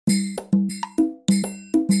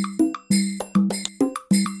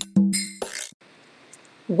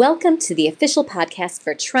Welcome to the official podcast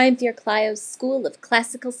for Triumvir Clio's School of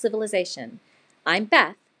Classical Civilization. I'm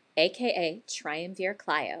Beth, aka Triumvir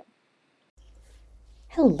Clio.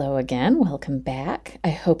 Hello again, welcome back.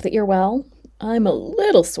 I hope that you're well. I'm a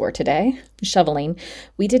little sore today, shoveling.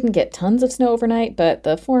 We didn't get tons of snow overnight, but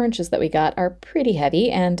the 4 inches that we got are pretty heavy,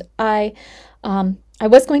 and I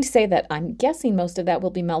was going to say that I'm guessing most of that will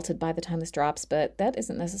be melted by the time this drops, but that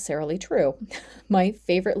isn't necessarily true. My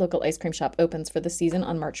favorite local ice cream shop opens for the season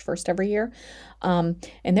on March 1st every year, and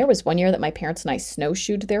there was one year that my parents and I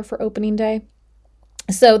snowshoed there for opening day.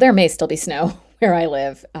 So there may still be snow where I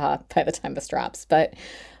live by the time this drops, but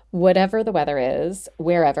whatever the weather is,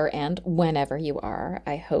 wherever and whenever you are,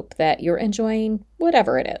 I hope that you're enjoying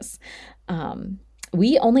whatever it is.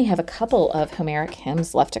 We only have a couple of Homeric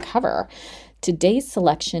hymns left to cover. Today's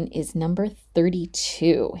selection is number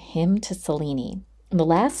 32, Hymn to Selene. The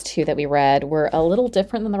last two that we read were a little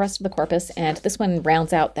different than the rest of the corpus, and this one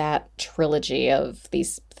rounds out that trilogy of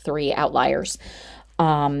these three outliers.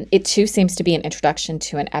 It too seems to be an introduction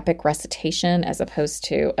to an epic recitation as opposed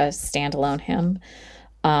to a standalone hymn.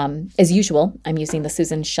 As usual, I'm using the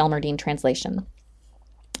Susan Shelmerdine translation.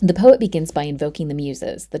 The poet begins by invoking the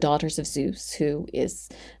Muses, the daughters of Zeus, who is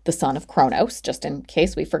the son of Kronos, just in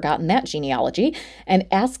case we've forgotten that genealogy, and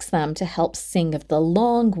asks them to help sing of the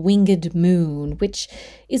long-winged moon, which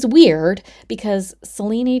is weird because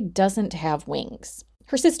Selene doesn't have wings.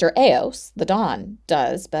 Her sister Eos, the dawn,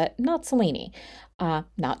 does, but not Selene.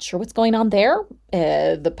 Not sure what's going on there.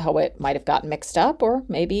 The poet might have gotten mixed up, or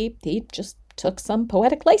maybe he just took some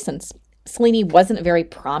poetic license. Selene wasn't a very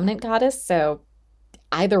prominent goddess, so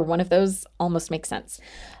either one of those almost makes sense.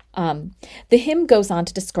 The hymn goes on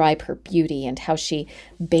to describe her beauty and how she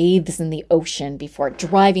bathes in the ocean before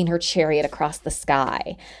driving her chariot across the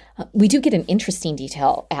sky. We do get an interesting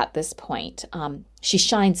detail at this point. She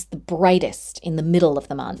shines the brightest in the middle of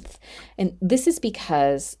the month. And this is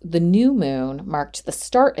because the new moon marked the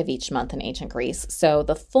start of each month in ancient Greece, so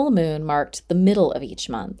the full moon marked the middle of each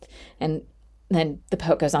month. And then the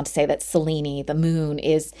poet goes on to say that Selene, the moon,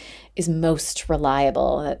 is most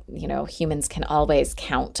reliable, that, humans can always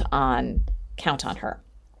count on her.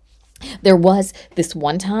 There was this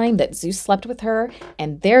one time that Zeus slept with her,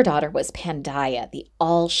 and their daughter was Pandaia, the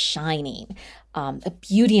all-shining, a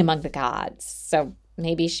beauty among the gods. So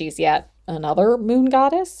maybe she's yet another moon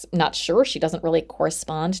goddess. Not sure. She doesn't really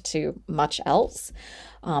correspond to much else.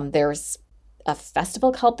 There's a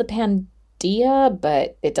festival called the Pandia,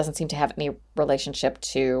 but it doesn't seem to have any relationship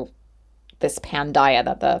to this Pandaia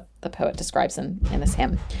that the poet describes in this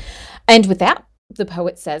hymn. And with that, the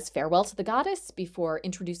poet says farewell to the goddess before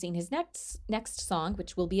introducing his next song,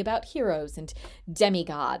 which will be about heroes and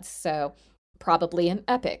demigods, so probably an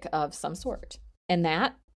epic of some sort. And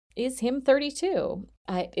that is hymn 32.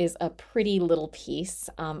 It is a pretty little piece.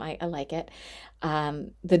 I like it.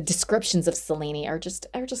 The descriptions of Selene are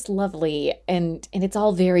just lovely, and it's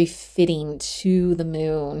all very fitting to the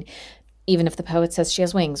moon, even if the poet says she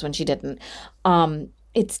has wings when she didn't.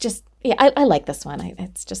 It's just, yeah, I like this one.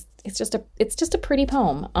 It's just a pretty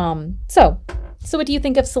poem. So what do you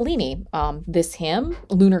think of Selene? This hymn,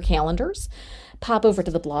 lunar calendars? Pop over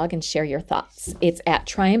to the blog and share your thoughts. It's at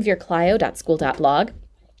triumvirclio.school.blog.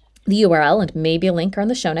 The URL and maybe a link are in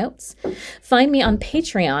the show notes. Find me on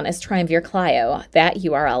Patreon as Triumvir Clio. That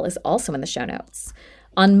URL is also in the show notes.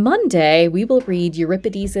 On Monday, we will read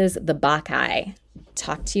Euripides' The Bacchae.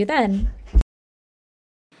 Talk to you then.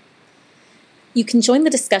 You can join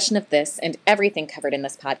the discussion of this and everything covered in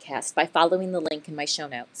this podcast by following the link in my show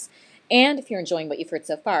notes. And if you're enjoying what you've heard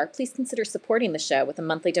so far, please consider supporting the show with a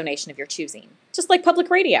monthly donation of your choosing, just like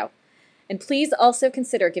public radio. And please also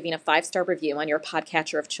consider giving a 5-star review on your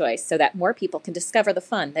podcatcher of choice so that more people can discover the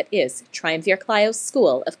fun that is Triumvir Clio's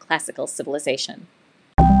School of Classical Civilization.